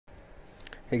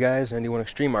Hey guys, 91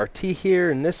 Extreme RT here,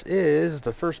 and this is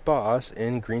the first boss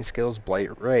in Greenscale's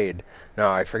Blight Raid.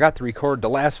 Now, I forgot to record the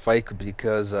last fight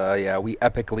because, yeah, we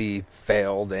epically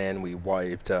failed and we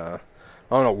wiped. I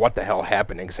don't know what the hell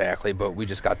happened exactly, but we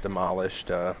just got demolished.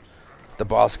 The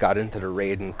boss got into the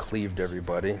raid and cleaved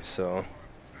everybody, so...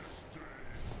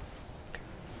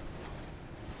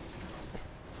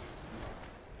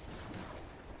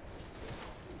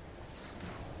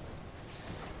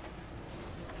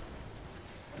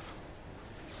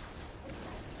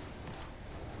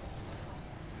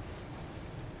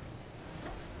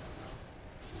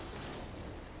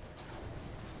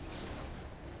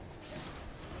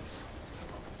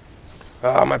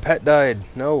 Ah, my pet died.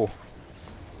 No.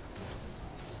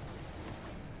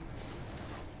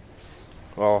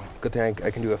 Well, good thing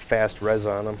I can do a fast res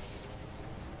on him.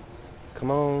 Come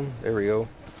on. There we go.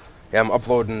 Yeah, I'm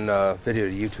uploading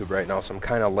video to YouTube right now, so I'm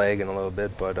kind of lagging a little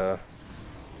bit, but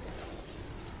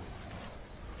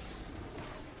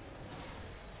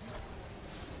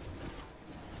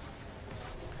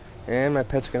and my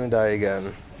pet's gonna die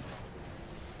again.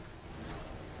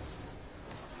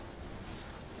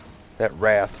 That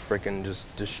wrath frickin'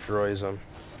 just destroys him.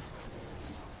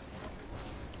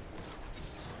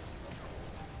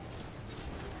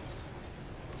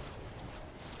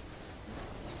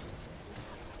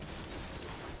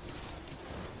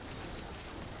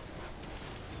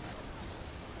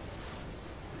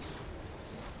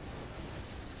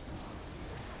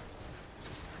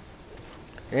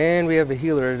 And we have a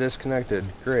healer disconnected.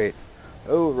 Great.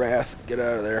 Oh, Wrath, get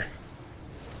out of there.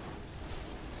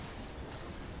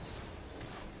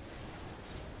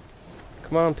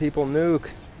 Come on, people, nuke.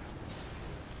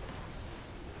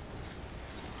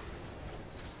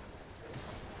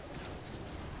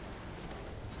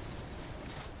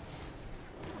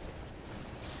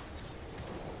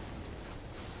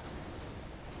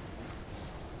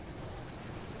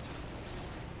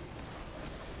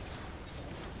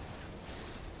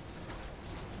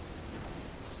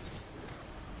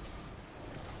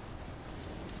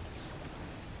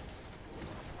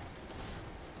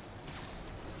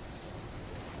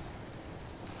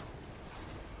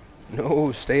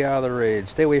 No, stay out of the raid.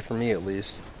 Stay away from me, at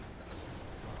least.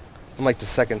 I'm like the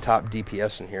second top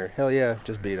DPS in here. Hell yeah,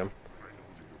 just beat him.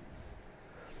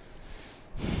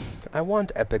 I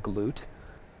want epic loot.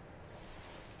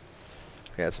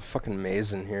 Yeah, it's a fucking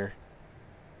maze in here.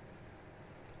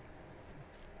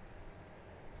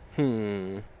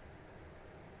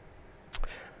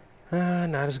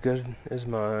 Not as good as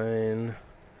mine.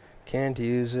 Can't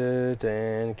use it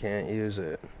and can't use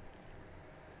it.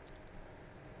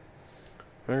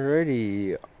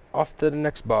 Alrighty, off to the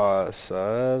next boss.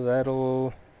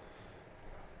 I'm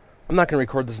not going to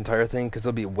record this entire thing because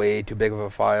it'll be way too big of a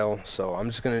file, so I'm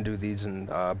just going to do these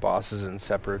bosses in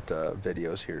separate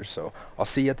videos here. So I'll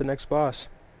see you at the next boss.